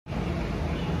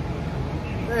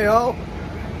Hey all.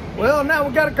 Well, now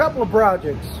we got a couple of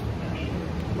projects,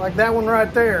 like that one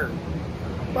right there.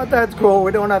 But that's cool.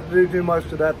 We don't have to do too much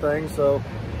to that thing, so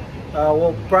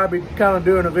we'll probably kind of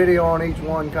doing a video on each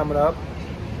one coming up.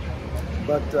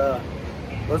 But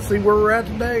let's see where we're at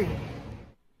today.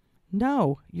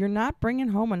 No, you're not bringing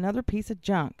home another piece of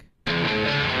junk.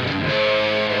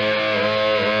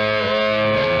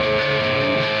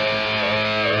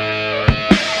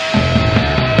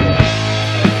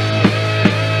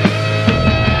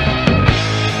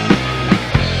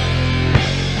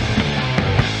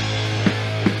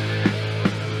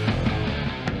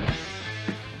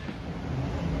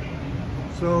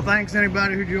 So thanks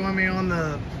anybody who joined me on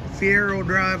the Fiero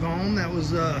drive home. That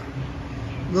was a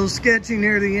little sketchy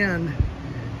near the end.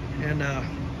 And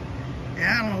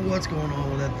yeah, I don't know what's going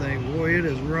on with that thing. Boy, it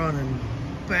is running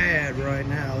bad right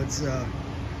now. It's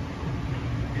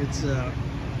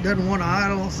doesn't want to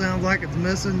idle. Sounds like it's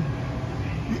missing.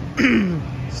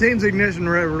 Seems ignition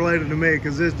related to me,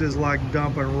 because it's just like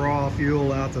dumping raw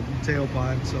fuel out the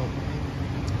tailpipe. So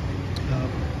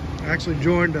I actually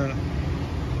joined a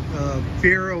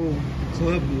Fiero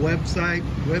Club website,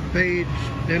 webpage,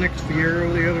 Denix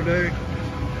Fiero, the other day,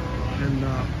 and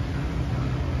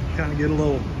kind of get a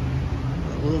little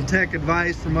tech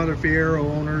advice from other Fiero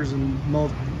owners, and a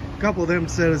couple of them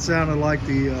said it sounded like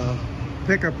the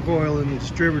pickup coil in the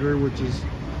distributor, which is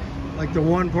like the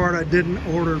one part I didn't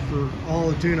order for all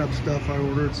the tune-up stuff I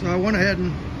ordered. So I went ahead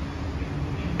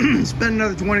and spent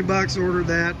another 20 bucks, ordered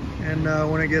that, and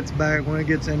when it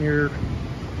gets in here,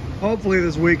 hopefully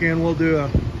this weekend, we'll do a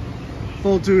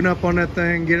full tune-up on that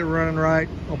thing, get it running right.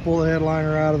 I'll pull the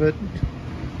headliner out of it,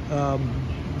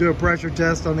 do a pressure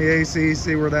test on the AC,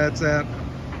 see where that's at.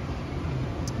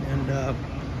 And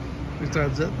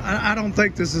besides that, I don't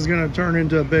think this is going to turn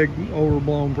into a big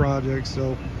overblown project.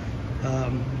 So,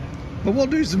 but we'll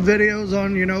do some videos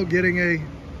on, you know, getting a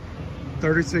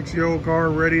 36-year-old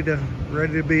car ready to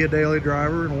be a daily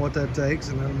driver and what that takes.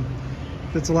 And then,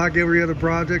 if it's like every other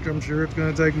project, I'm sure it's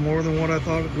going to take more than what I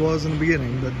thought it was in the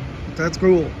beginning, but that's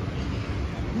cool.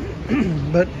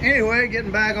 But anyway,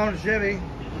 getting back on the Chevy.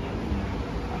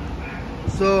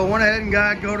 So I went ahead and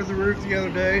got go to the roof the other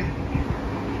day.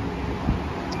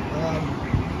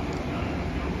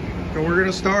 So we're going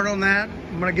to start on that.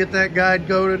 I'm going to get that guide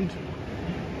coated,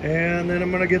 and then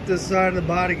I'm going to get this side of the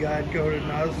body guide coated.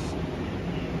 And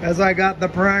as I got the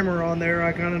primer on there,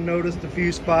 I kind of noticed a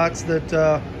few spots that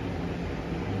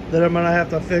I'm gonna have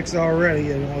to fix already.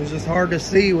 You know, it's just hard to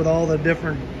see with all the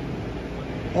different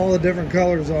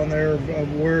colors on there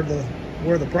of where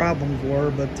the problems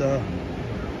were, but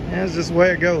yeah, it's just the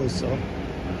way it goes. So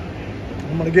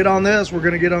I'm gonna get on this. We're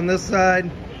gonna get on this side,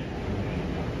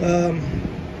 and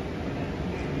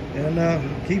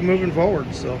keep moving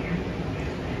forward. So,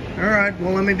 all right.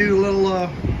 Well, let me do a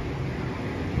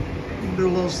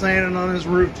little sanding on this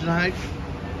roof tonight.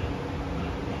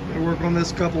 We'll work on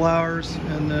this a couple hours,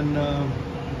 and then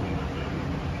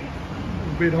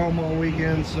we'll be at home all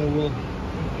weekend, so we'll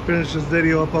finish this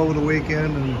video up over the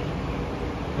weekend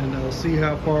and see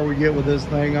how far we get with this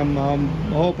thing. I'm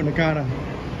hoping to I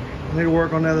need to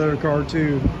work on that other car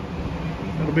too.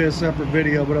 It'll be a separate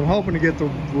video, but I'm hoping to get the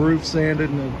roof sanded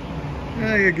and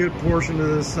a good portion of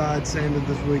this side sanded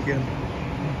this weekend.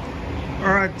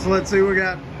 All right, so let's see what we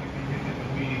got.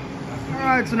 All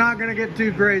right, so not gonna get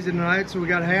too crazy tonight. So we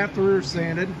got half the roof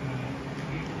sanded,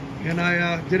 and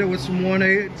I did it with some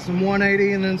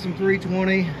 180 and then some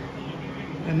 320,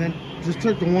 and then just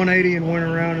took the 180 and went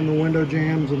around in the window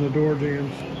jams and the door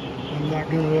jams. I'm not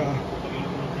gonna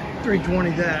 320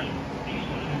 that.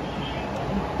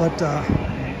 But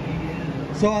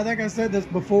so I think I said this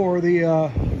before, the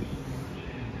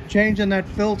changing that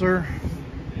filter,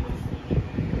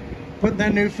 putting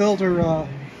that new filter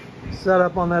set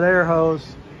up on that air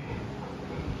hose,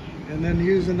 and then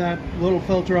using that little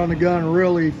filter on the gun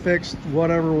really fixed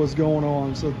whatever was going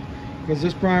on. So because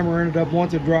this primer ended up,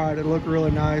 once it dried, it looked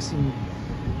really nice and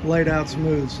laid out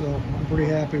smooth, so I'm pretty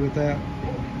happy with that.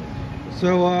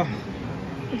 So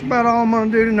that's about all I'm gonna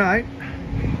do tonight.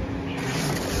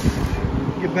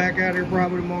 Get back out here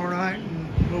probably tomorrow night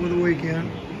and over the weekend,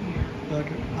 but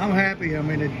I'm happy. I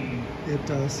mean,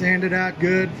 it sanded out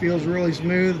good, feels really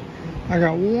smooth. I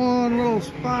got one little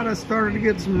spot I started to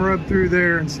get some rub through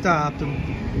there and stopped, and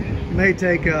it may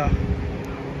take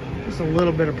just a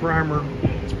little bit of primer,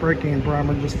 spray can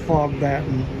primer, just fog that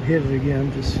and hit it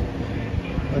again.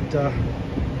 But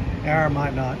I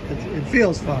might not. It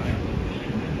feels fine.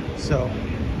 So,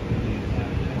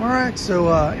 all right. So,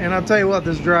 and I'll tell you what,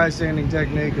 this dry sanding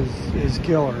technique is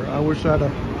killer. I wish I'd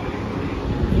have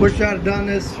Wish I'd have done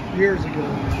this years ago.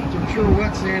 I'm sure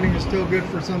wet sanding is still good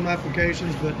for some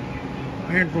applications, but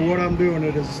man, for what I'm doing,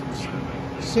 it is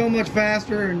so much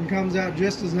faster and comes out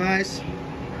just as nice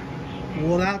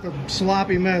without the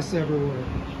sloppy mess everywhere.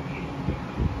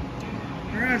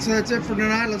 Alright, so that's it for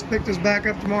tonight. Let's pick this back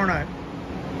up tomorrow night.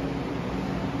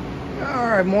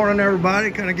 Alright, morning everybody.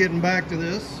 Kind of getting back to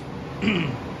this.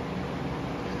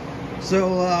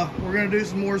 So we're going to do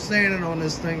some more sanding on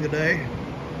this thing today.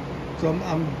 So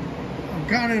I'm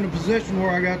kind of in a position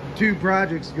where I got 2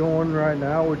 projects going right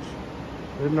now, which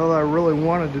I didn't know that I really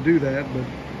wanted to do that, but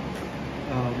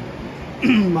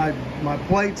my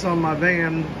plates on my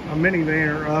van, a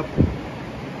minivan, are up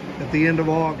at the end of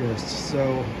August.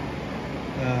 So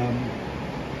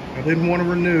I didn't want to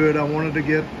renew it. I wanted to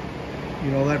get,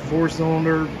 you know, that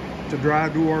 4-cylinder to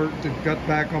drive to work to cut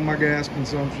back on my gas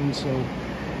consumption. So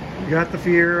I got the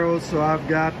Fieros. So I've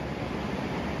got,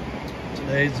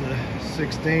 today's the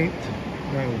 16th.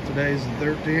 No, today's the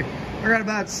 13th. I got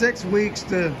about 6 weeks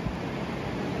to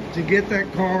get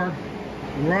that car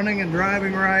running and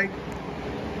driving right.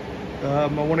 I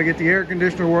want to get the air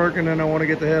conditioner working, and I want to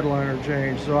get the headliner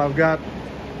changed. So I've got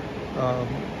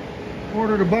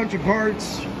ordered a bunch of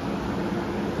parts.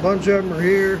 A bunch of them are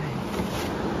here.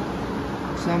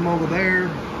 Some over there.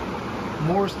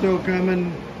 More still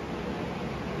coming.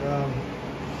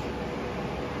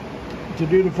 To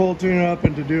do the full tune-up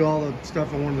and to do all the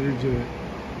stuff I want to do to it.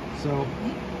 So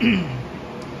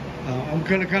I'm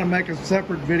gonna kind of make a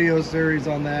separate video series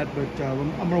on that, but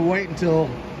I'm gonna wait until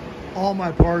all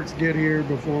my parts get here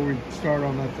before we start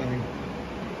on that thing.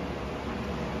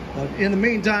 But in the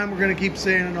meantime, we're gonna keep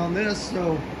sanding on this.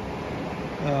 So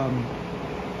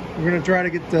we're gonna try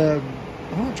to get I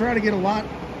want to try to get a lot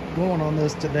going on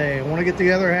this today. I want to get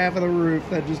the other half of the roof.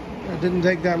 That didn't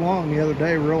take that long the other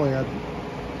day, really.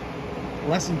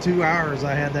 Less than 2 hours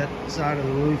I had that side of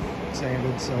the roof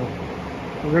sanded. So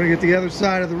we're going to get the other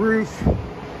side of the roof,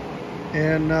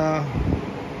 and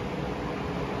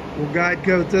we'll guide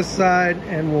coat this side,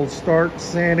 and we'll start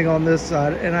sanding on this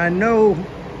side. And I know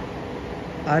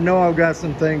I've got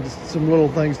some little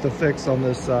things to fix on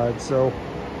this side. So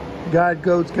guide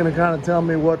coat's going to kind of tell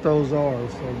me what those are.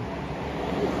 So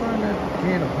we'll find that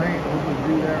can of paint. We'll just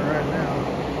do that right now.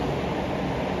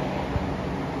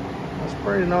 I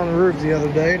sprayed it on the roof the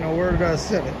other day. Now, where did I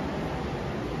set it?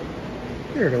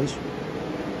 Here it is.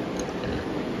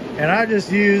 And I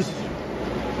just use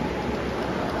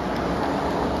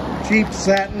cheap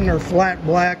satin or flat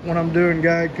black when I'm doing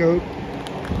guide coat.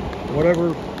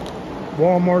 Whatever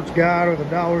Walmart's got or the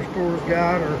dollar store's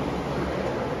got, or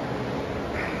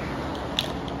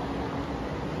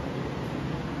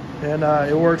and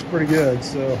it works pretty good.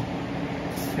 So,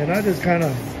 and I just kind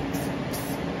of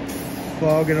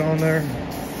fog it on there.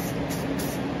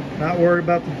 Not worried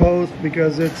about the post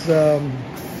because it's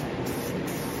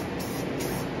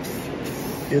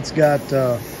got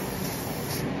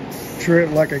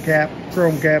trim, like a cap,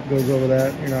 chrome cap goes over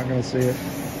that. You're not going to see it.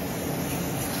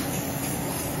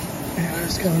 And I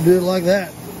just kind of do it like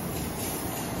that.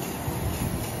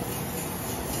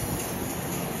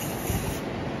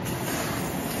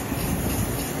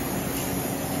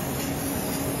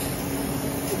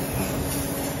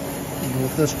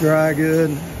 Let this dry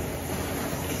good,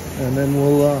 and then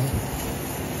we'll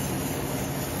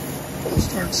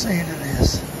start sanding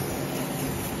this.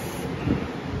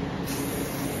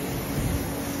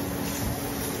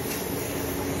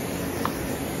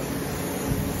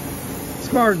 This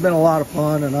car's been a lot of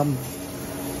fun, and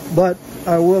but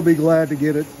I will be glad to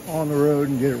get it on the road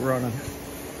and get it running.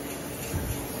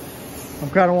 I'm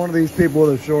kind of one of these people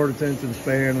with a short attention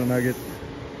span, and I get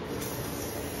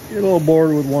a little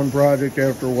bored with one project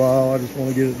after a while. I just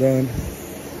want to get it done.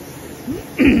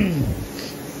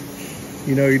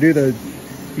 You know, you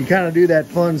kind of do that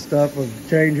fun stuff of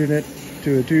changing it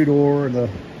to a 2-door, and the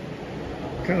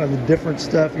kind of the different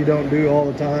stuff you don't do all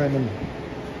the time.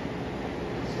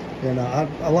 And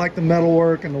I like the metal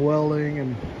work and the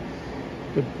welding,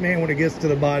 but man, when it gets to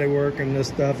the body work and this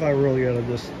stuff, I really gotta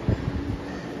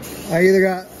I either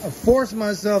got to force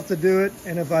myself to do it,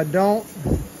 and if I don't,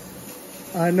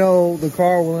 I know the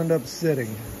car will end up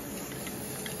sitting.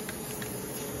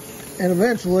 And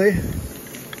eventually,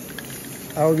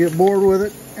 I will get bored with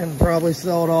it and probably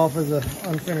sell it off as an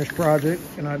unfinished project,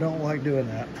 and I don't like doing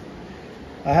that.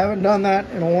 I haven't done that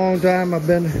in a long time.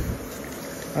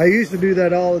 I used to do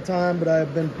that all the time, but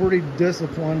I've been pretty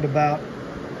disciplined about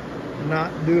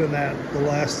not doing that the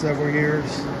last several years.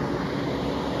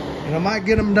 And I might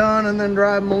get them done and then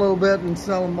drive them a little bit and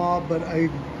sell them off, but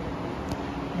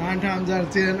 9 times out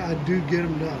of 10, I do get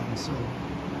them done. So,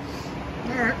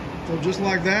 all right. So just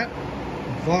like that,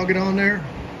 fog it on there.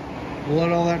 We'll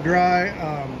let all that dry,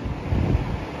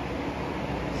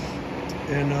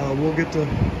 and we'll get to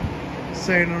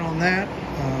sanding on that.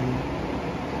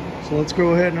 So let's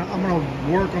go ahead and I'm going to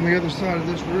work on the other side of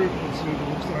this roof. Let's see what it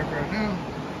looks like right now.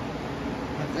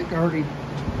 I think I already,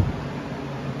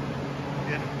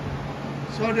 yeah.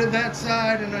 So I did that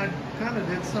side and I kind of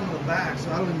did some of the back,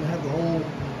 so I don't even have the whole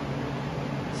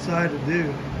side to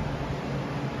do.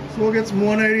 So we'll get some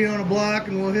 180 on a block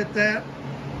and we'll hit that.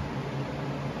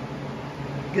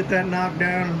 Get that knocked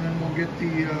down, and then we'll get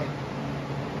the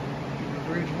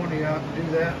 320 out to do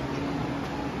that.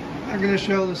 I'm going to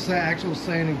show the actual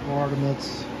sanding part, and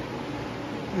it's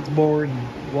boring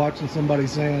watching somebody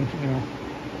sand, you know.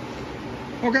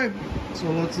 Okay, so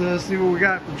let's see what we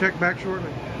got. We'll check back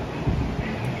shortly.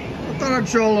 I thought I'd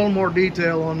show a little more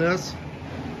detail on this.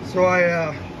 So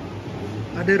I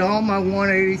did all my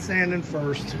 180 sanding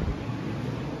first,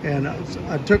 and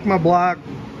I took my block,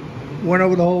 went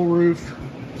over the whole roof.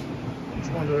 Which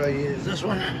one did I use? This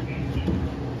one.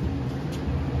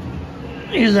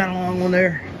 Use that long one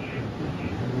there.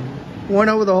 Went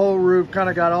over the whole roof, kind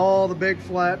of got all the big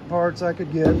flat parts I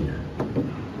could get,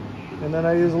 and then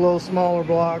I used a little smaller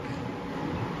block.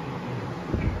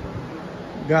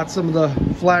 Got some of the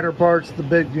flatter parts. The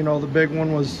big, you know, the big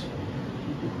one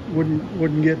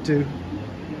wouldn't get to.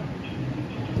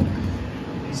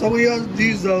 So we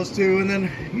used those two, and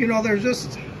then, you know, there's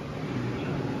just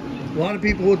a lot of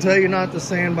people will tell you not to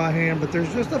sand by hand, but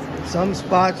there's just some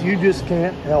spots you just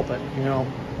can't help it, you know,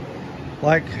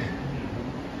 like.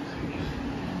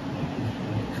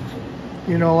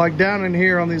 You know, like down in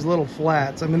here on these little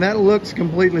flats. I mean, that looks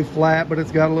completely flat, but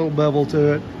it's got a little bevel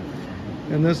to it.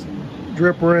 And this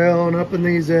drip rail and up in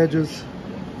these edges.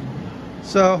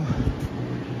 So,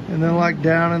 and then like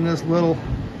down in this little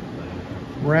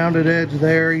rounded edge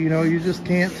there, you know, you just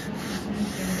can't.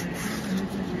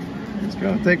 It's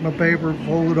gonna take my paper,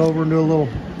 fold it over into a little,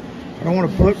 I don't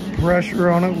want to put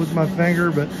pressure on it with my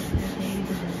finger, but,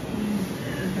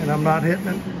 and I'm not hitting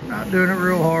it, not doing it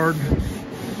real hard.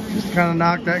 Just kind of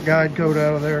knock that guide coat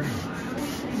out of there.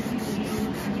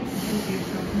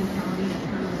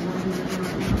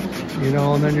 You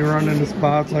know, and then you run into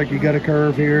spots like you got a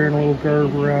curve here and a little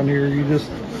curve around here. You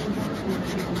just,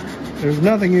 there's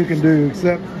nothing you can do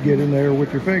except get in there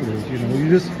with your fingers. You know,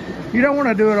 you don't want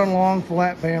to do it on long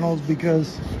flat panels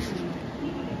because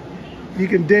you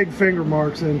can dig finger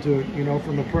marks into it, you know,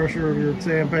 from the pressure of your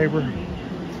sandpaper.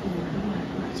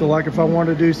 So like if I want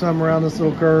to do something around this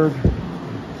little curve,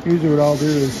 usually what I'll do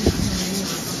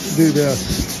is do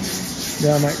this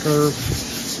down that curve.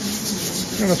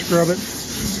 I'm gonna scrub it.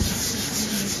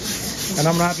 And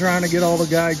I'm not trying to get all the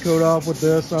guide coat off with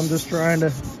this. I'm just trying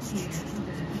to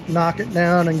knock it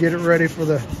down and get it ready for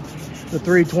the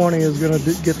 320 is gonna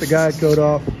get the guide coat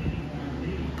off.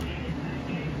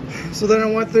 So then I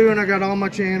went through and I got all my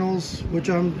channels,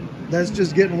 which that's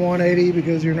just getting 180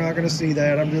 because you're not gonna see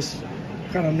that. I'm just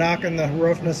kind of knocking the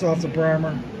roughness off the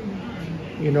primer.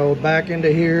 You know, back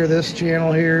into here, this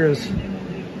channel here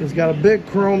is got a big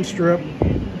chrome strip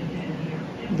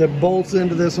that bolts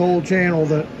into this whole channel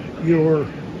that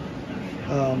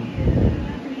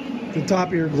the top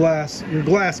of your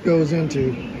glass goes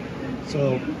into.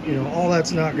 So, you know, all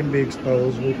that's not going to be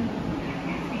exposed. We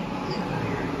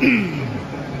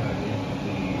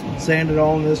sand it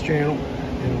all in this channel.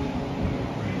 You know.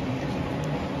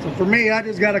 So for me, I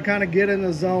just got to kind of get in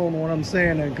the zone when I'm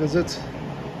sanding, because it's,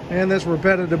 and this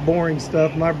repetitive boring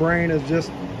stuff, my brain is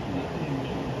just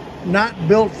not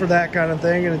built for that kind of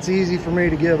thing, and it's easy for me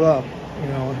to give up, you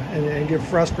know, and get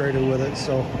frustrated with it.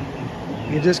 So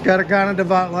you just got to kind of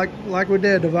divide, like we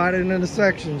did, divide it into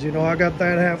sections. You know, I got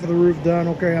that half of the roof done.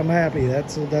 Okay, I'm happy.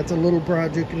 That's a little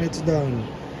project and it's done.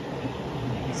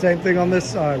 Same thing on this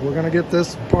side. We're gonna get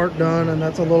this part done, and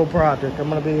that's a little project. I'm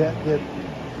gonna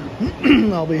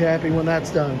I'll be happy when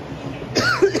that's done.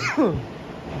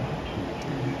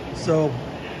 So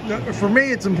for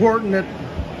me, it's important that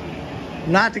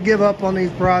not to give up on these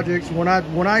projects. When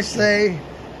I say,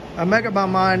 I make up my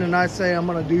mind and I say I'm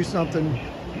going to do something,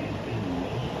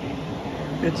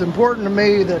 it's important to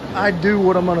me that I do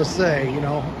what I'm going to say, you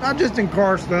know, not just in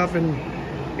car stuff and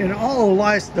in all of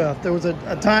life stuff. There was a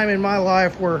time in my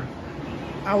life where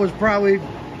I was probably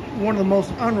one of the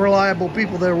most unreliable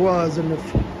people there was, and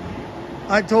if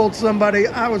I told somebody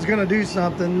I was going to do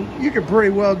something, you could pretty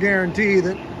well guarantee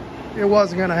that it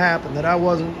wasn't going to happen, that I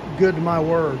wasn't good to my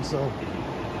word. So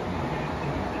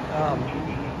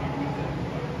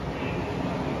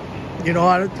you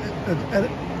know,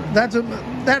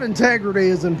 that integrity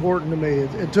is important to me.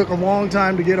 It took a long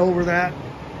time to get over that,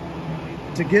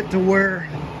 to get to where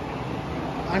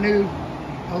I knew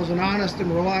I was an honest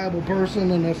and reliable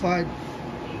person, and if I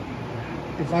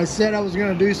said I was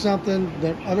going to do something,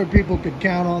 that other people could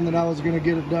count on that I was going to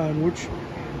get it done, which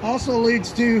also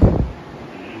leads to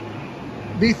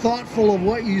be thoughtful of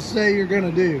what you say you're going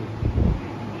to do.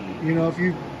 You know, if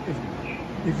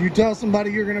you tell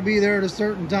somebody you're going to be there at a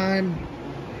certain time,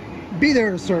 be there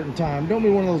at a certain time. Don't be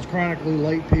one of those chronically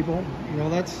late people. You know,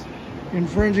 that's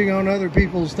infringing on other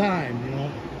people's time, you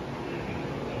know.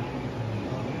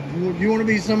 You want to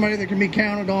be somebody that can be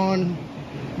counted on.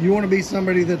 You want to be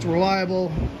somebody that's reliable.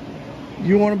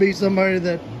 You want to be somebody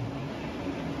that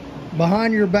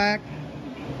behind your back,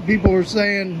 people are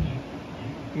saying,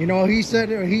 you know, he said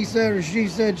or she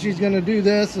said she's going to do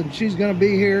this and she's going to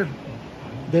be here.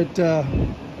 That,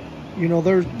 you know,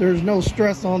 there's no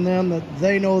stress on them, that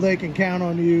they know they can count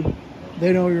on you.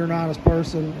 They know you're an honest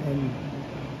person, and,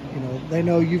 you know, they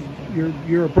know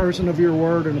you're a person of your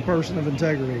word and a person of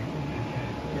integrity.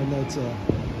 And that's a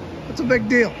big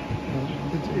deal. You know,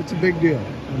 it's a big deal.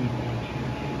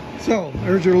 And so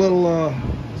there's your little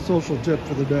social tip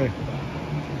for the day.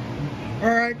 All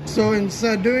right, so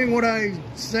instead of doing what I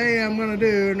say I'm going to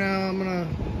do, now I'm going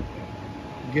to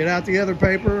get out the other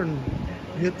paper and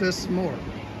hit this some more.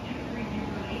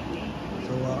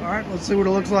 So, all right, let's see what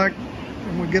it looks like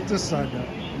when we get this side done.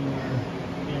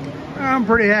 I'm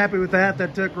pretty happy with that.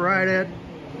 That took right at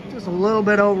just a little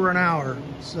bit over an hour.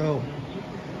 So,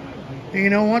 you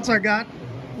know, once I got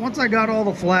all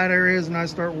the flat areas and I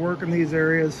start working these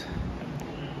areas,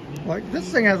 like this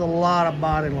thing has a lot of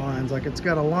body lines. Like it's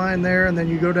got a line there, and then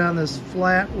you go down this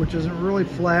flat, which isn't really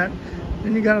flat.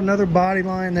 Then you got another body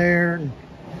line there, and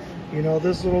you know,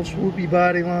 this little swoopy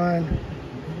body line.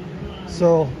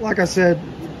 So, like I said,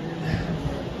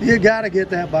 you got to get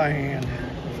that by hand.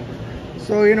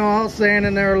 So, you know, I'll sand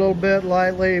in there a little bit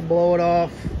lightly, blow it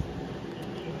off,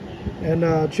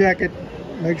 and check it,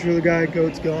 make sure the guide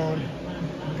coat's gone.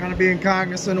 Kind of being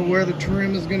cognizant of where the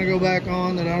trim is going to go back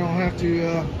on, that I don't have to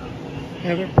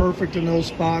have it perfect in those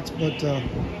spots. But, I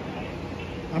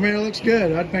mean, it looks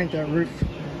good. I'd paint that roof.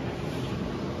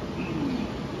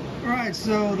 Alright,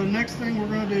 so the next thing we're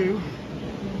going to do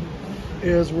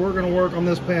is we're going to work on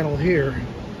this panel here.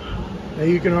 Now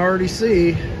you can already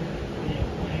see,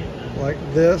 like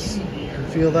this, you can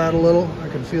feel that a little, I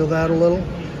can feel that a little.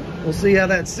 We'll see how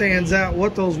that sands out.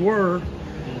 What those were,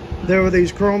 there were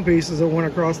these chrome pieces that went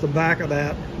across the back of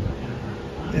that.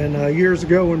 And years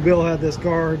ago when Bill had this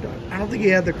car, I don't think he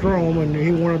had the chrome, and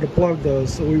he wanted to plug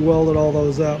those, so we welded all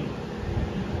those up.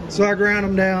 So I ground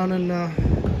them down and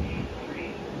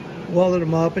welded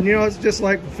them up. And you know, it's just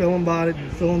like filling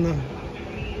the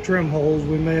trim holes.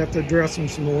 We may have to address them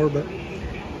some more, but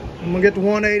I'm gonna get the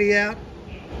 180 out,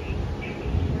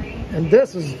 and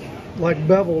this is like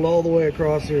beveled all the way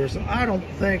across here, so I don't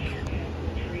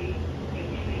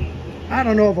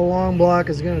know if a long block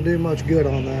is gonna do much good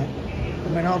on that. I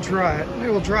mean, I'll try it.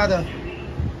 Maybe we'll try the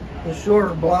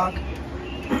shorter block.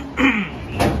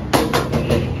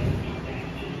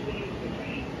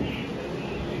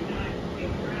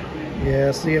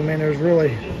 Yeah, see, I mean, there's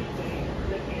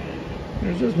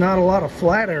just not a lot of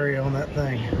flat area on that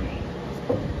thing.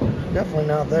 Definitely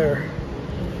not there.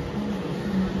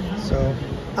 So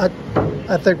I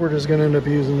think we're just gonna end up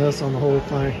using this on the whole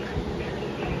thing.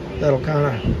 That'll kind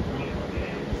of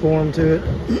form to it.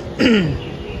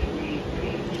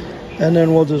 And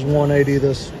then we'll just 180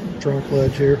 this trunk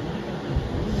ledge here.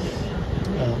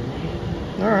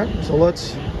 All right, so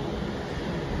let's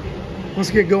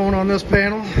get going on this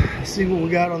panel, see what we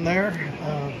got on there.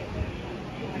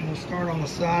 We'll start on the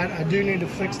side. I do need to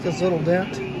fix this little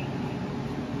dent.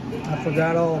 I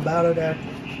forgot all about it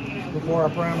before I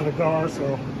primed the car,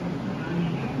 so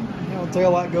you know,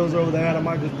 tail light goes over that. I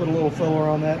might just put a little filler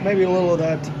on that, maybe a little of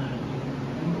that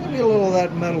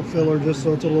metal filler, just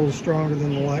so it's a little stronger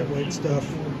than the lightweight stuff.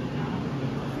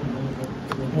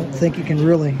 I don't think you can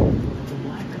really,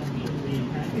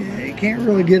 you can't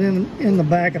really get in the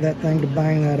back of that thing to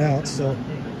bang that out. So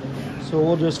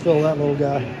we'll just fill that little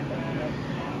guy,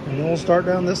 and then we'll start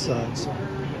down this side. So,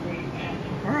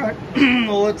 all right,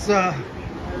 well, let's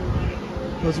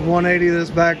 180 this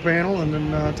back panel, and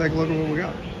then take a look at what we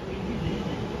got.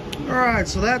 All right,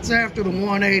 so that's after the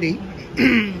 180.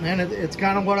 And it's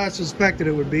kind of what I suspected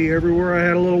it would be. Everywhere I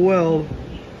had a little weld,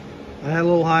 I had a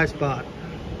little high spot.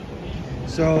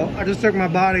 So I just took my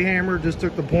body hammer, just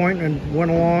took the point and went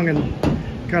along and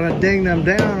kind of dinged them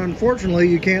down. Unfortunately,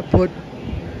 you can't put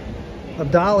a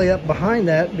dolly up behind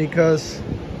that because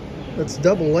it's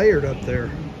double layered up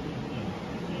there.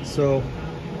 So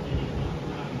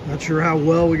not sure how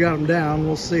well we got them down.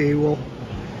 We'll see.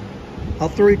 I'll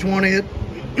 320 it,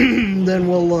 then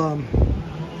we'll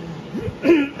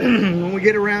when we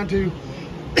get around to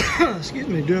excuse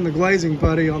me, doing the glazing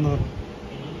putty on the,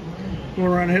 going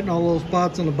around hitting all those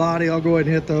spots on the body, I'll go ahead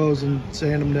and hit those and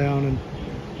sand them down,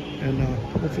 and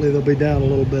hopefully they'll be down a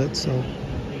little bit. So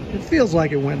it feels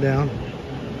like it went down,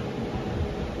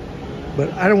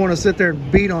 but I don't want to sit there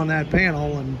and beat on that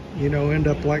panel and, you know, end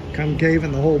up like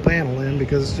concaving the whole panel in,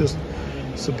 because it's just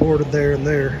supported there and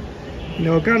there. You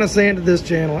know, kind of sanded this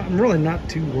channel. I'm really not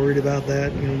too worried about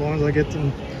that. You know, as long as I get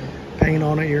some paint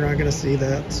on it, you're not going to see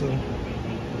that. So,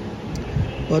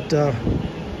 but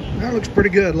that looks pretty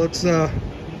good. Let's let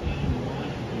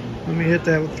me hit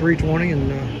that with 320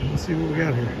 and let's see what we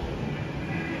got here.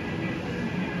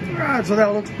 All right, so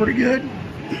that looks pretty good.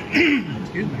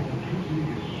 Excuse me.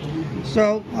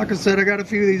 So, like I said, I got a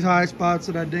few of these high spots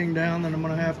that I dinged down that I'm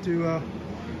going to have to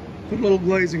put a little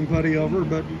glazing putty over,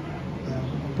 but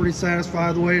I'm pretty satisfied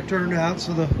with the way it turned out.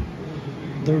 So the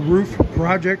roof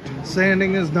project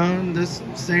sanding is done. This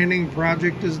sanding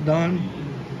project is done.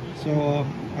 So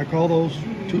I call those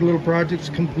two little projects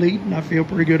complete, and I feel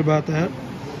pretty good about that.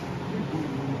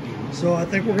 So I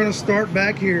think we're going to start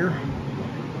back here,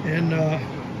 and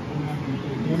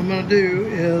what I'm going to do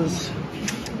is,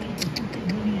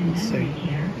 let's see,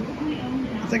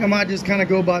 I think I might just kind of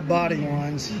go by body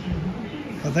lines.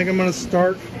 I think I'm going to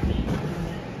start,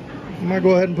 I might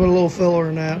go ahead and put a little filler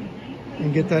in that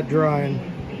and get that drying,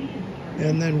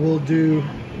 and then we'll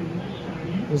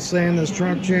sand this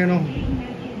trunk channel,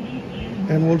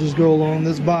 and we'll just go along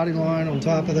this body line on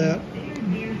top of that,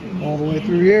 all the way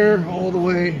through here, all the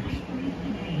way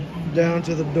down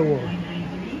to the door.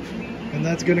 And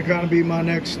that's going to kind of be my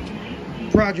next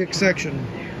project section.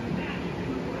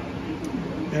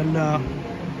 And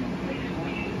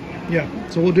yeah,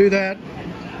 so we'll do that.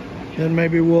 Then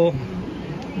maybe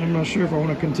I'm not sure if I want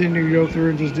to continue to go through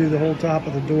and just do the whole top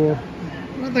of the door.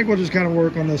 But I think we'll just kind of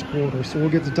work on this quarter. So we'll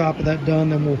get the top of that done,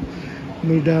 then we'll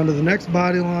move down to the next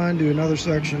body line, do another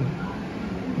section,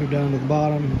 move down to the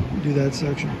bottom, do that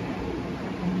section.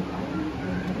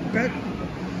 Okay.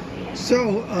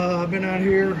 So I've been out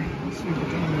here, let's see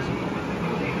what time is it.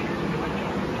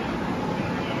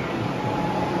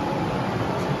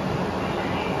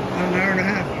 About an hour and a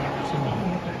half.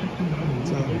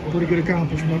 So it's a pretty good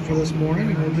accomplishment for this morning,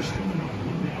 and we're just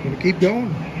going to keep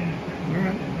going. All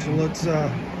right, so let's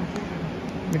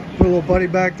put a little putty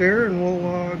back there, and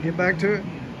we'll get back to it.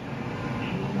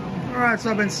 All right, so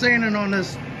I've been sanding on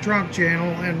this trunk channel,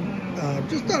 and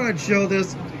just thought I'd show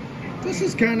this. This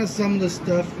is kind of some of the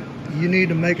stuff you need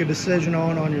to make a decision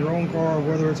on your own car,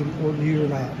 whether it's important to you or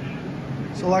not.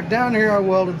 So like down here, I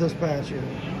welded this patch in.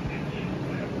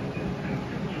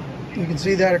 You can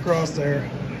see that across there.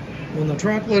 When the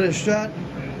trunk lid is shut,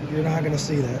 you're not going to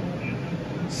see that.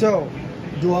 So,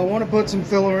 do I want to put some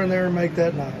filler in there and make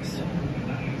that nice?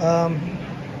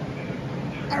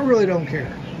 I really don't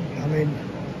care. I mean,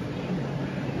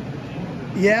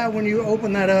 yeah, when you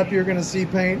open that up, you're going to see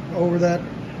paint over that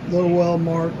little weld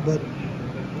mark, but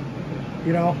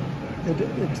you know,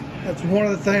 that's one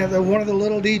of the things, one of the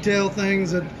little detail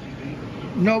things that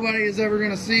nobody is ever going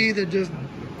to see, that just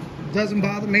doesn't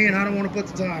bother me, and I don't want to put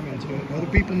the time into it. Other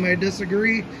people may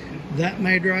disagree. That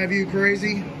may drive you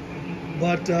crazy,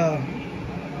 but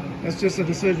that's just a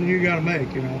decision you got to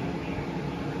make, you know.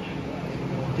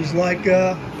 Just like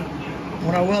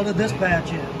when I welded this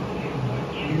patch in.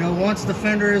 You know, once the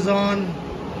fender is on,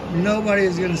 nobody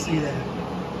is going to see that.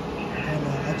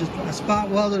 And I spot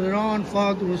welded it on,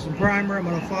 fogged it with some primer. I'm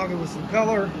going to fog it with some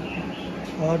color,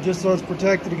 just so it's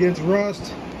protected against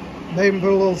rust. Maybe put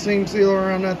a little seam sealer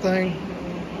around that thing,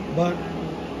 but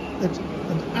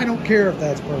I don't care if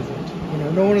that's perfect. You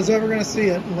know, no one is ever going to see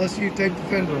it unless you take the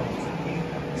fender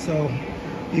off. So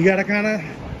you got to kind of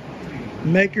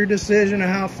make your decision of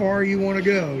how far you want to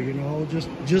go. You know,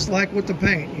 just like with the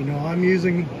paint. You know, I'm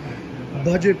using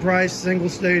budget price single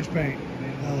stage paint.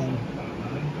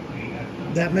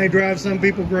 That may drive some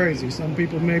people crazy. Some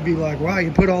people may be like, "Wow,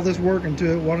 you put all this work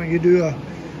into it. Why don't you do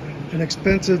an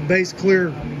expensive base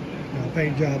clear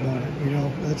paint job on it?" You know,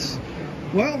 that's,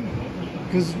 well,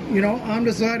 because, you know, I'm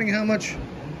deciding how much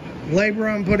labor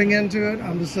I'm putting into it.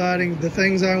 I'm deciding the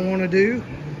things I want to do,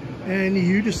 and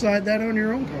you decide that on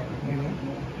your own car, you know.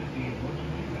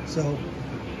 So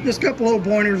just a couple little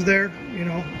pointers there. You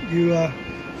know,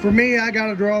 for me, I got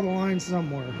to draw the line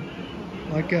somewhere.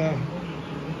 Like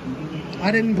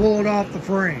I didn't pull it off the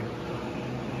frame,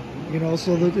 you know,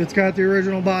 so that it's got the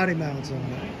original body mounts on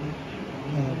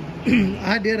it.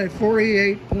 I did a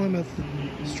 48 Plymouth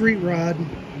street rod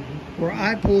where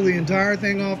I pulled the entire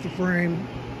thing off the frame,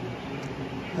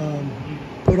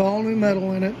 put all new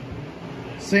metal in it,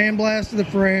 sandblasted the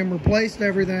frame, replaced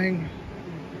everything,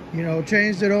 You know,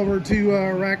 changed it over to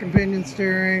rack and pinion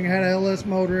steering, had a LS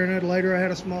motor in it. Later I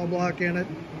had a small block in it.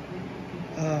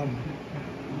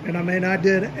 And I mean, I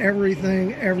did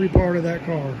everything, every part of that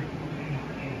car.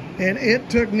 And it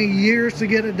took me years to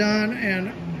get it done,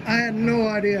 and I had no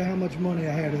idea how much money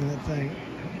I had in that thing.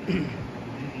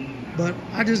 But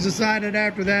I just decided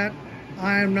after that,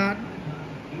 I am not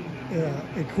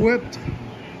equipped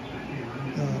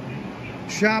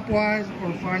shop-wise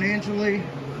or financially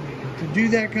to do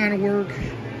that kind of work.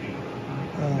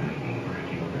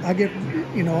 I get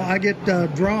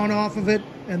drawn off of it,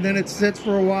 and then it sits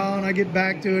for a while, and I get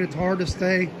back to it. It's hard to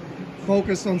stay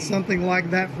focused on something like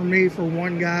that for me, for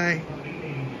one guy.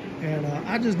 And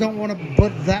I just don't want to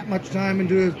put that much time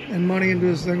and money into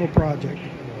a single project.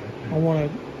 I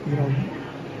want to, you know,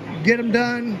 get them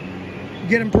done,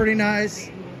 get them pretty nice,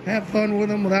 have fun with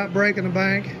them without breaking the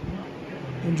bank,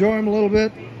 enjoy them a little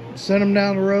bit, send them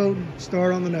down the road,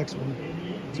 start on the next one.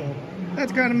 So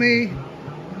that's kind of me.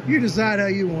 You decide how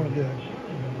you want to do it.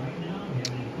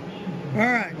 All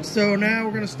right, so now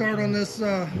we're going to start on this.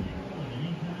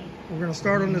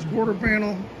 Quarter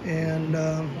panel, and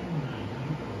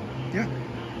yeah,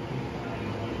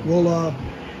 we'll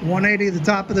 180 the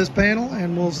top of this panel,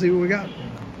 and we'll see what we got.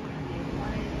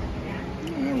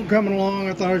 We're coming along.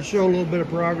 I thought I'd show a little bit of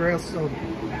progress. So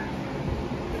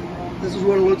this is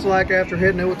what it looks like after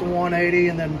hitting it with the 180,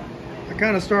 and then I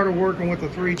kind of started working with the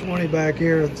 320 back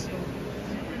here.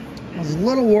 I was a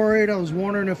little worried. I was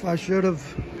wondering if I should have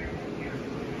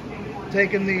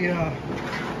taken the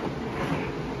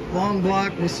long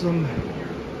block with some,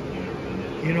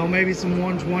 you know, maybe some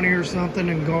 120 or something,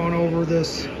 and gone over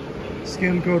this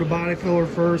skim coated body filler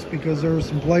first, because there were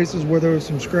some places where there was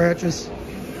some scratches,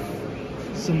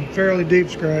 some fairly deep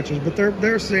scratches, but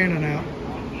they're sanding out,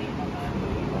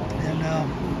 and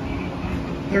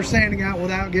they're sanding out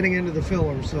without getting into the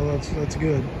filler, so that's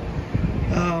good.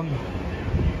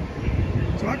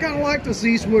 So I kind of like this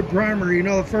Eastwood primer. You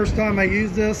know, the first time I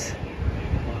used this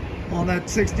on that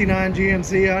 69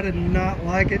 GMC, I did not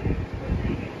like it.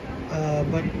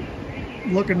 But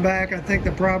looking back, I think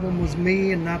the problem was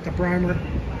me and not the primer,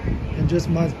 and just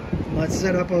my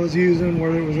setup I was using,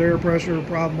 whether it was air pressure or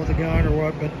problem with the gun or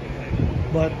what.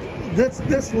 But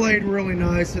this laid really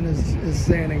nice and is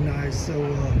sanding nice. So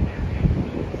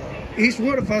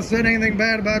Eastwood, if I said anything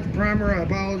bad about the primer, I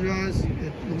apologize.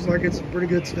 It looks like it's pretty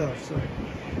good stuff. So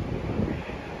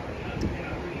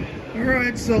all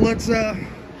right, so let's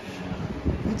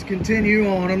continue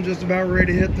on. I'm just about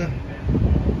ready to hit the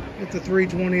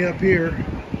 320 up here,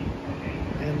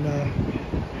 and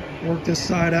work this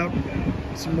side out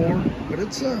some more. But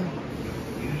it's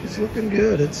looking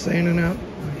good. It's sanding out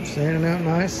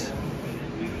nice.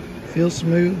 Feels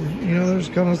smooth. You know, there's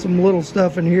kind of some little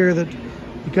stuff in here that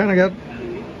you kind of got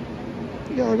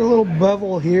like a little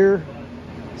bevel here.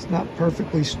 It's not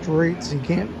perfectly straight, so you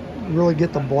can't really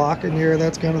get the block in here.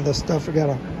 That's kind of the stuff I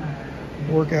gotta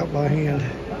work out by hand.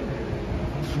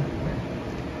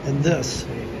 And this,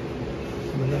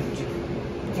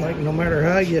 like, no matter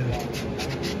how you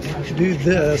do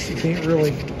this, you can't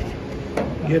really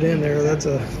get in there. That's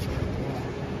a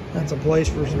place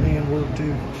for some hand work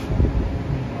too.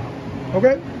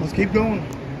 Okay, let's keep going.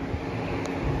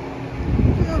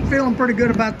 I'm feeling pretty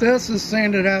good about this. This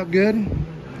sanded out good.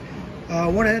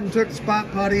 Went ahead and took the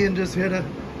spot putty and just hit a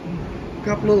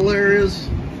couple little areas.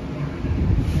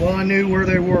 Well, I knew where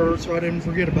they were, so I didn't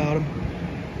forget about them.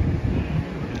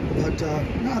 But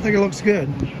no, I think it looks good.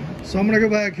 So I'm going to go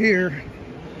back here,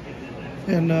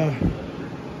 and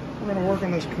we're going to work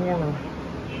on this corner.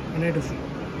 I need to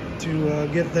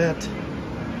get that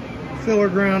filler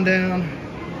ground down,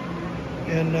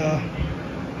 and got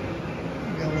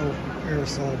a little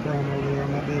aerosol primer over there. I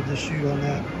might be able to shoot on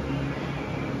that,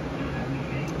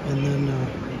 and then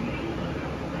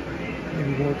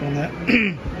maybe work on that.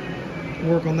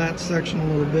 Work on that section a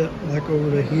little bit, like over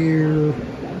to here.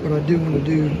 But I do want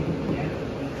to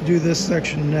do this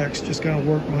section next. Just kind of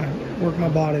work my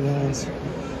body lines.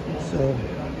 So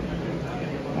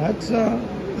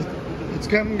it's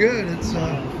coming good. It's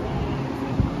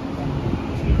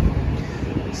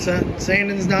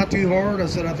sanding's not too hard. I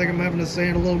said I think I'm having to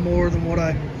sand a little more than what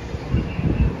I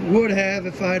would have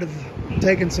if I'd have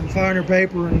taken some finer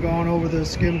paper and gone over the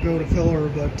skim coat of filler.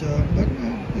 But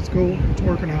it's cool. It's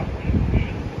working out.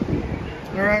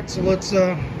 All right, so let's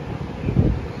work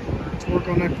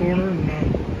on that corner and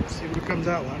see what it comes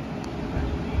out like.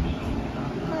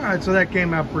 All right, so that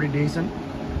came out pretty decent.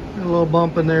 Got a little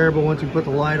bump in there, but once you put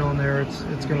the light on there,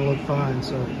 it's going to look fine.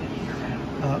 So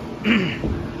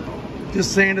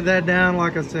just sanded that down.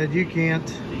 Like I said, you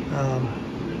can't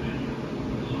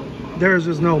there's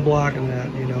just no blocking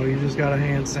that. You know, you just got to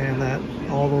hand sand that,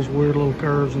 all those weird little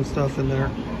curves and stuff in there.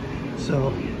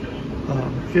 So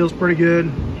feels pretty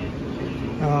good.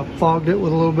 Fogged it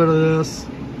with a little bit of this,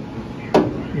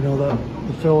 you know, the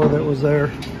filler that was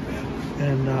there,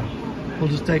 and we'll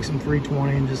just take some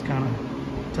 320 and just kind of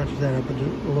touch that up a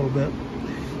little bit.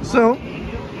 So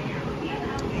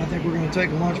I think we're going to take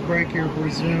a lunch break here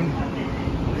pretty soon,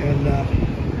 and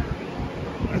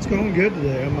it's going good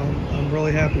today. I'm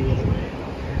really happy with it.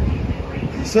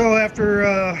 So after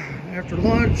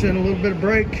lunch and a little bit of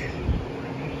break,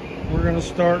 we're going to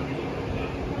start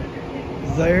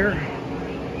there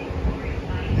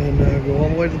and go all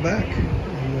the way to the back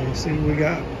and see what we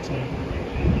got. So,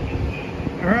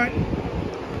 all right,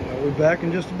 I'll be back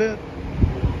in just a bit.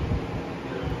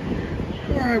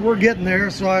 All right, we're getting there.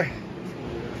 So I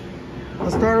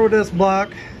started with this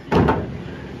block,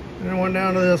 and I went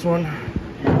down to this one.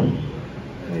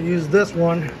 I used this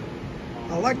one.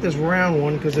 I like this round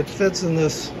one because it fits in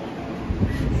this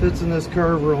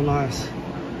curve real nice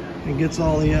and gets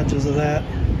all the edges of that.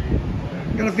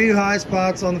 Got a few high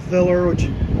spots on the filler, which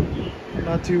I'm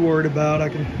not too worried about.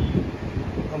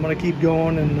 I'm gonna keep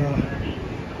going, and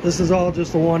this is all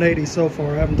just a 180 so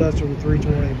far. I haven't touched it with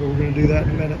 320, but we're gonna do that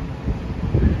in a minute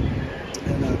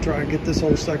and try and get this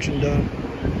whole section done.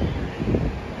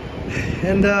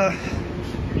 And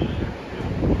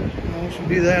once we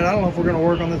do that, I don't know if we're gonna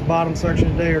work on this bottom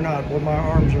section today or not. But my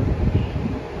arms are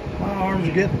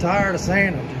getting tired of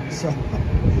sanding, so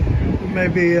we may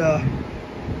be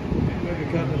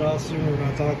cutting it off sooner than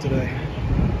I thought today.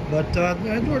 But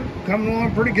we're coming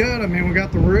along pretty good. I mean, we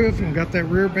got the roof and we got that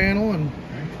rear panel, and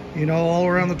you know, all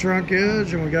around the trunk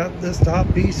edge, and we got this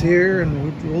top piece here,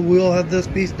 and we'll have this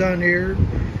piece done here,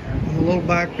 and the little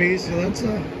back piece. So that's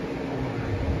a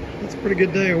pretty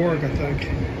good day of work, I think.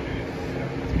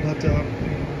 But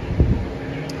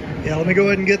yeah, let me go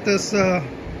ahead and get this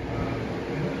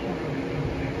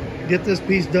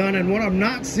piece done. And what I'm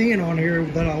not seeing on here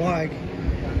that I like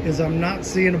is I'm not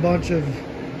seeing a bunch of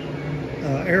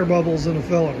air bubbles in the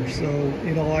filler. So,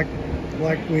 you know, like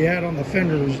we had on the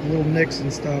fenders, little nicks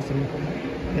and stuff, and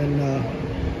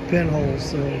pinholes.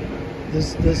 So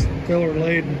this filler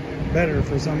laid better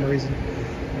for some reason.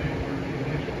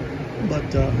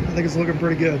 But I think it's looking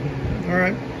pretty good. All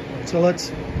right, so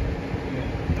let's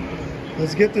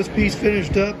get this piece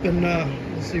finished up, and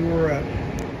we'll see where we're at.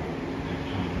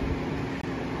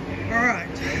 All right,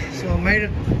 so I made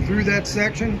it through that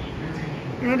section,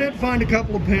 and I did find a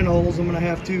couple of pinholes. I'm going to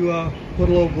have to put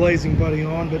a little glazing putty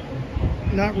on, but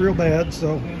not real bad.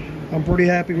 So I'm pretty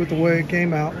happy with the way it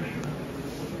came out.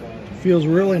 Feels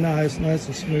really nice and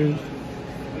smooth,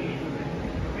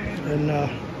 and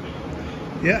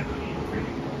yeah.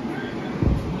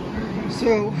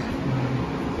 So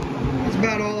that's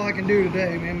about all I can do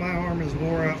today, man. My arm is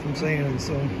wore out from sanding,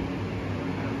 so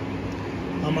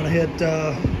I'm gonna hit.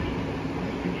 I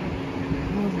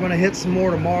don't know if I'm gonna hit some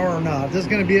more tomorrow or not. This is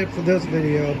gonna be it for this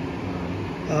video.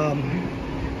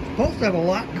 Supposed to have a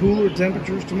lot cooler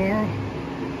temperatures tomorrow,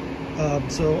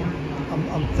 so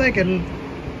I'm thinking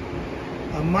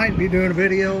I might be doing a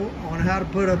video on how to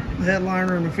put a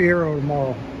headliner in the Fiero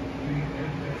tomorrow,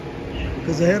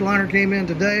 because the headliner came in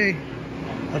today.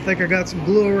 I think I got some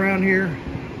glue around here,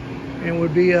 and it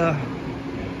would be a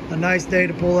nice day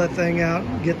to pull that thing out,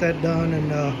 get that done.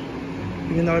 And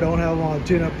even though I don't have a lot of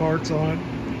tune-up parts on it,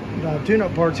 I don't have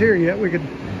tune-up parts here yet, we could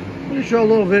show a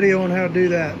little video on how to do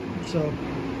that. So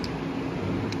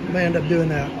I may end up doing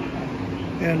that.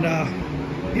 And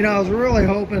you know, I was really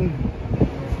hoping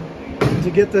to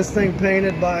get this thing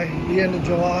painted by the end of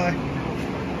July.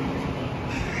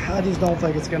 I just don't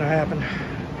think it's gonna happen.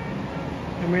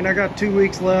 I mean, I got 2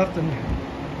 weeks left, and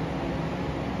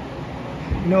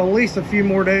you know, at least a few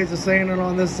more days of sanding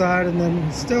on this side, and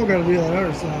then still got to do that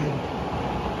other side.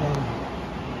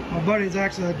 My buddy's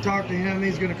actually, I talked to him.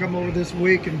 He's going to come over this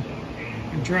week and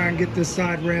try and get this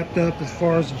side wrapped up as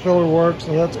far as the filler works,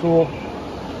 so that's cool.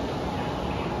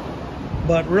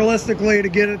 But realistically, to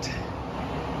get it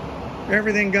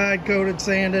everything guide coated,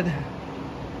 sanded,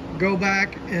 go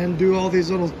back and do all these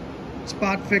little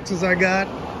spot fixes I got,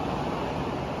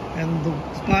 and the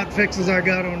spot fixes I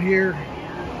got on here,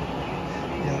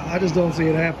 yeah, I just don't see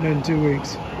it happening in 2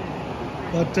 weeks.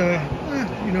 But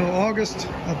you know, August,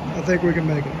 I think we can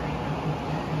make it.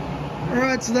 All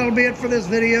right, so that'll be it for this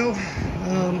video.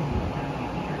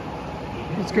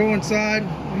 Let's go inside.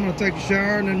 I'm gonna take a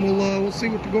shower, and then we'll see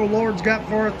what the good Lord's got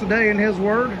for us today in His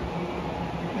Word,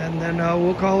 and then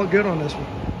we'll call it good on this one.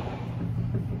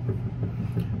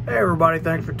 Hey everybody,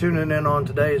 thanks for tuning in on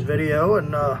today's video.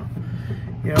 And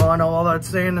You know, I know all that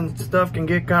saying and stuff can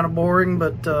get kind of boring,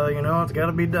 but you know, it's got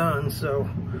to be done. So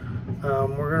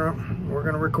we're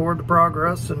gonna record the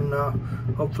progress, and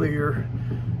hopefully you're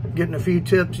getting a few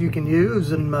tips you can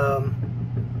use. And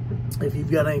if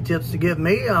you've got any tips to give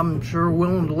me, I'm sure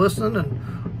willing to listen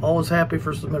and always happy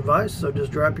for some advice. So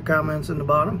just drop your comments in the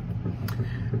bottom.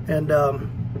 And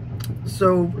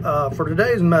for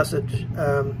today's message,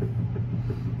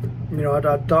 you know, I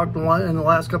talked in the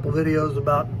last couple videos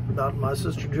about my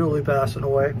sister Julie passing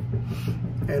away,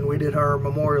 and we did her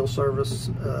memorial service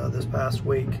this past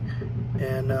week,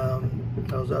 and I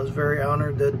was very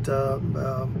honored that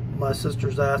my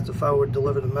sisters asked if I would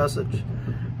deliver the message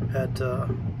at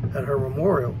her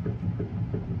memorial.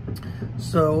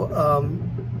 So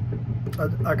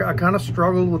I kind of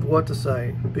struggled with what to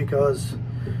say, because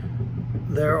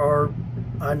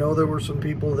I know there were some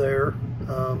people there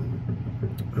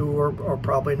who are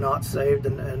probably not saved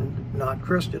and not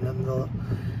Christian, and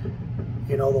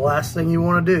you know, the last thing you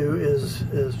want to do is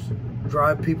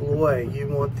drive people away. You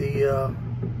want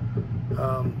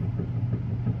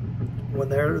when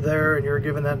they're there and you're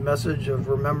giving that message of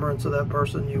remembrance of that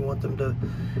person, you want them to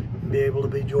be able to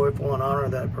be joyful and honor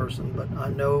that person. But I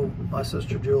know my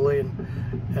sister Julie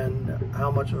and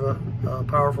how much of a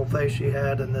powerful faith she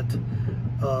had, and that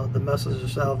the message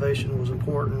of salvation was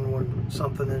important, when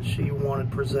something that she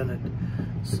wanted presented.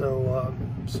 So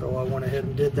I went ahead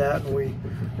and did that, and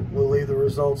we'll leave the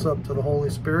results up to the Holy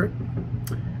Spirit,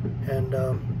 and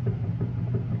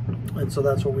so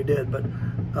that's what we did. But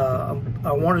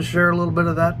I wanted to share a little bit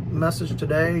of that message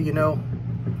today. You know,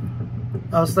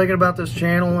 I was thinking about this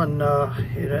channel, and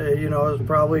you know, it was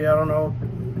probably, I don't know,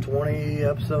 20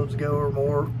 episodes ago or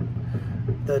more,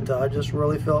 that I just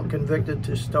really felt convicted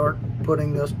to start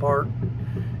putting this part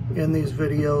in these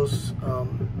videos,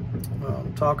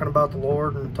 talking about the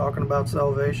Lord and talking about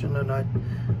salvation. And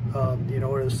you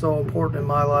know, it is so important in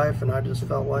my life, and I just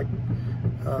felt like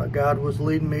God was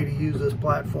leading me to use this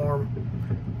platform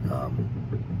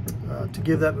to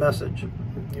give that message,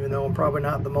 even though I'm probably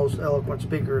not the most eloquent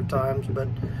speaker at times. But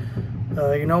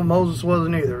you know, Moses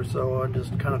wasn't either, so I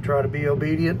just kind of try to be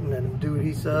obedient and do what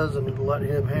he says and let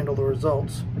him handle the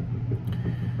results.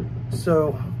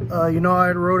 So you know, I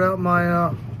had wrote out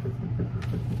my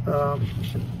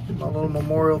my little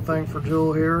memorial thing for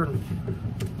Jewel here, and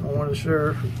I wanted to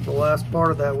share the last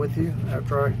part of that with you.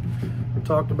 After I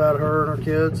talked about her and her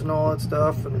kids and all that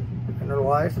stuff, and her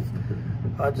life,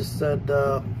 I just said,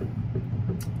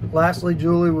 lastly,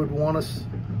 Julie would want us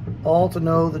all to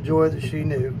know the joy that she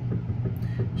knew.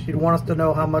 She'd want us to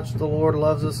know how much the Lord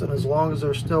loves us, and as long as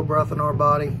there's still breath in our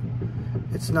body,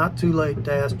 it's not too late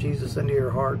to ask Jesus into your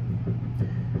heart,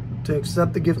 to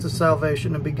accept the gift of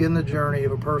salvation and begin the journey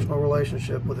of a personal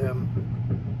relationship with Him.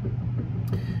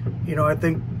 You know, I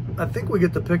think we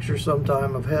get the picture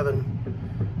sometime of heaven,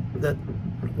 that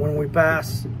when we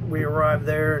pass, we arrive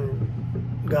there, and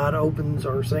God opens,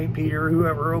 or St. Peter,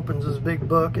 whoever, opens his big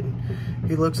book, and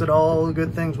he looks at all the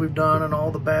good things we've done and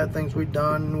all the bad things we've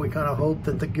done, and we kind of hope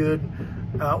that the good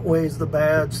outweighs the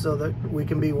bad so that we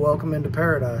can be welcome into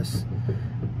paradise.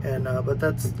 And but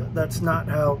that's not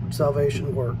how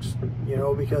salvation works, you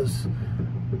know, because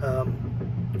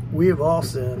we have all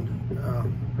sinned,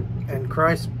 and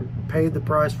Christ paid the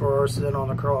price for our sin on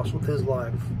the cross with his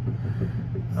life.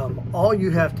 All you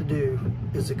have to do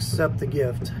is accept the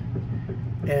gift,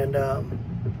 and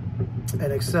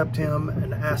accept him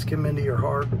and ask him into your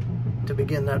heart to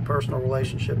begin that personal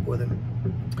relationship with him.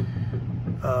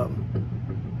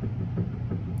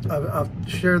 I've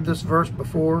shared this verse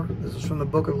before. This is from the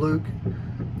book of Luke.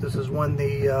 This is when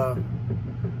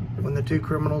the two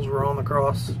criminals were on the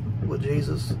cross with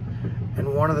Jesus,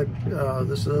 and one of the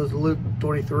this is Luke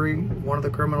 23. One of the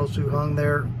criminals who hung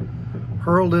there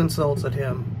hurled insults at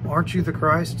him. "Aren't you the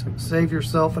Christ? Save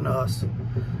yourself and us."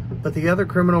 But the other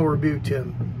criminal rebuked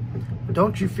him.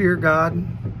 "Don't you fear God?"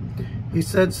 He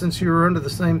said, "Since you are under the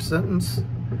same sentence,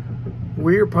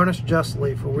 we are punished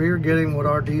justly, for we are getting what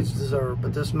our deeds deserve,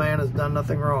 but this man has done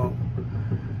nothing wrong."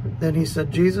 Then he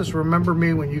said, "Jesus, remember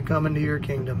me when you come into your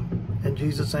kingdom." And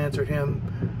Jesus answered him,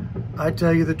 "I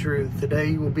tell you the truth, today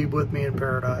you will be with me in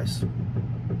paradise."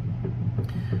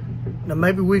 Now,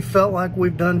 maybe we felt like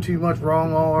we've done too much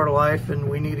wrong all our life, and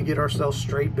we need to get ourselves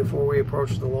straight before we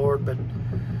approach the Lord. But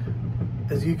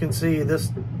as you can see,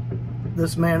 this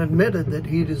man admitted that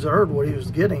he deserved what he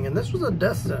was getting, and this was a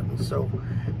death sentence. So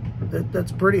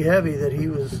that's pretty heavy, that he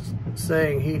was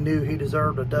saying he knew he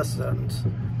deserved a death sentence.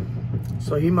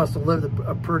 So he must have lived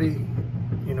a pretty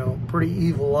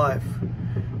evil life.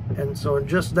 And so in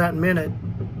just that minute,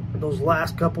 those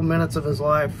last couple minutes of his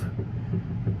life,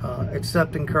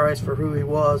 accepting Christ for who he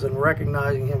was and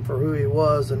recognizing him for who he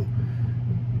was and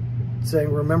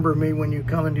saying, remember me when you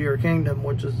come into your kingdom,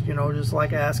 which is, you know, just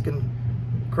like asking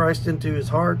Christ into his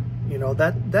heart. You know,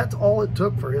 that's all it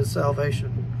took for his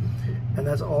salvation. And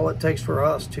that's all it takes for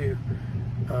us to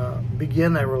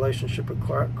begin that relationship with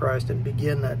Christ and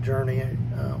begin that journey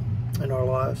in our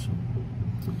lives.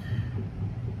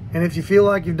 And if you feel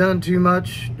like you've done too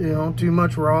much, you know, too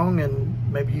much wrong,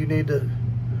 and maybe you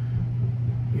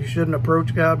shouldn't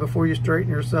approach God before you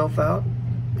straighten yourself out.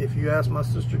 If you ask my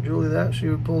sister Julie that, she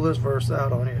would pull this verse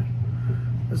out on you.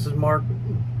 This is Mark,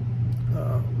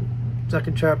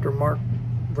 2nd chapter, Mark,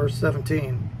 verse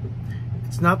 17.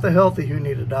 It's not the healthy who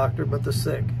need a doctor, but the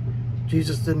sick.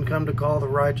 Jesus didn't come to call the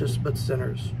righteous, but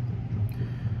sinners.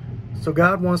 So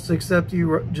God wants to accept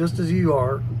you just as you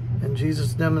are, and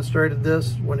Jesus demonstrated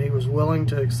this when he was willing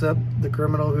to accept the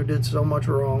criminal who did so much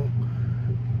wrong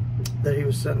that he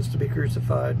was sentenced to be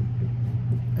crucified.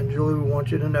 And Julie, we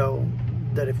want you to know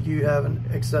that if you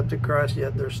haven't accepted Christ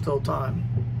yet, there's still time.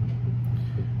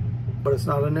 But it's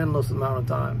not an endless amount of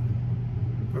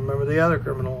time. Remember the other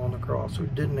criminal on the cross who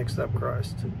didn't accept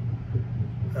Christ.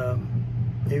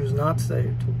 He was not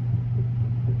saved.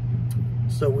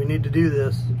 So we need to do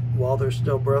this while there's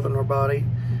still breath in our body,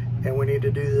 and we need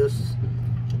to do this.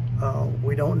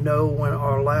 We don't know when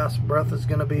our last breath is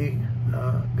going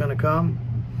to come.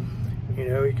 You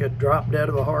know, you could drop dead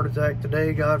of a heart attack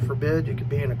today, God forbid. You could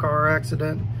be in a car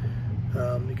accident.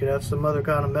 You could have some other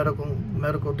kind of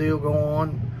medical deal go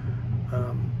on,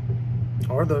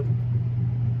 or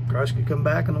Christ could come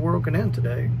back and the world can end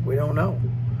today. We don't know.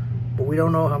 But we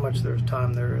don't know how much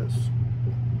time there is.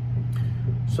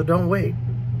 So don't wait.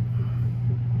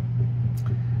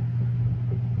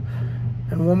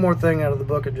 And one more thing out of the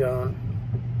book of John.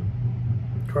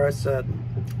 Christ said,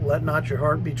 let not your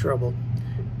heart be troubled.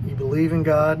 You believe in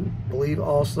God, believe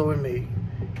also in me.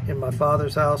 In my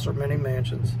Father's house are many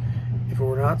mansions. If it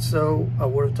were not so, I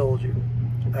would have told you.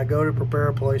 I go to prepare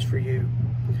a place for you.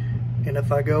 And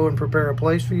if I go and prepare a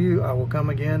place for you, I will come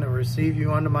again and receive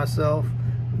you unto myself,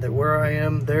 that where I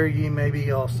am, there ye may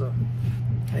be also.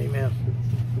 Amen.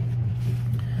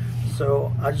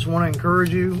 So I just want to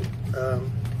encourage you. I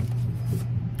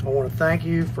want to thank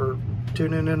you for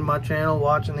tuning into my channel,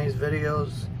 watching these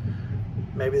videos.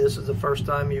 Maybe this is the first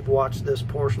time you've watched this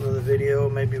portion of the video.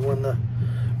 Maybe when the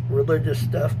religious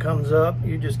stuff comes up,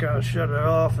 you just kind of shut it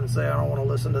off and say, I don't want to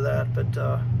listen to that. But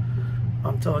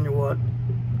I'm telling you what,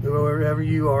 whoever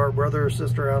you are, brother or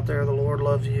sister out there, the Lord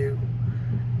loves you.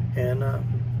 And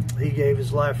he gave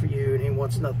his life for you, and he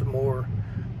wants nothing more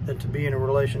than to be in a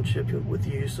relationship with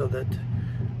you, so that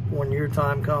when your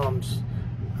time comes,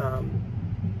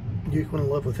 you can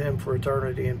live with him for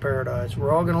eternity in paradise.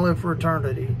 We're all going to live for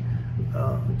eternity.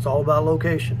 It's all about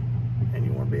location, and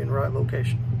you want to be in the right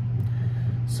location.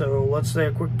 So let's say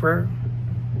a quick prayer.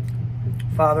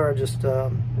 Father, I just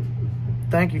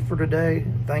thank you for today.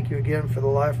 Thank you again for the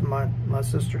life of my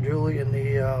sister Julie, and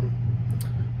the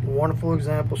wonderful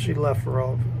example she left for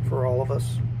all of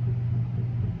us.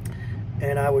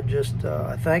 And I would just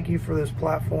I thank you for this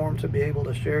platform to be able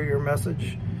to share your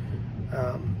message.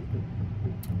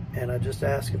 And I just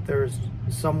ask if there's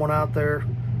someone out there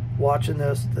watching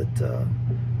this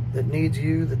that needs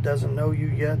you, that doesn't know you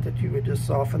yet, that you would just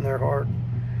soften their heart,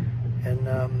 and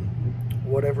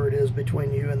whatever it is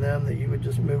between you and them, that you would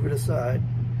just move it aside,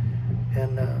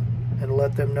 and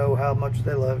let them know how much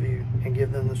they love you, and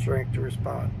give them the strength to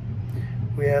respond.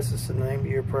 We ask this in the name of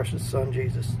your precious Son,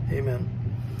 Jesus. Amen.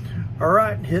 All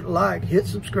right, hit like, hit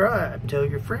subscribe, tell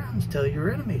your friends, tell your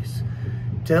enemies,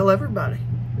 tell everybody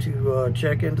to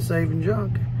check into Saving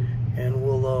Junk, and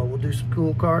we'll do some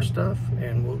cool car stuff,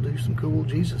 and we'll do some cool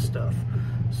Jesus stuff.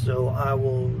 So I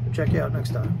will check you out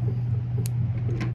next time.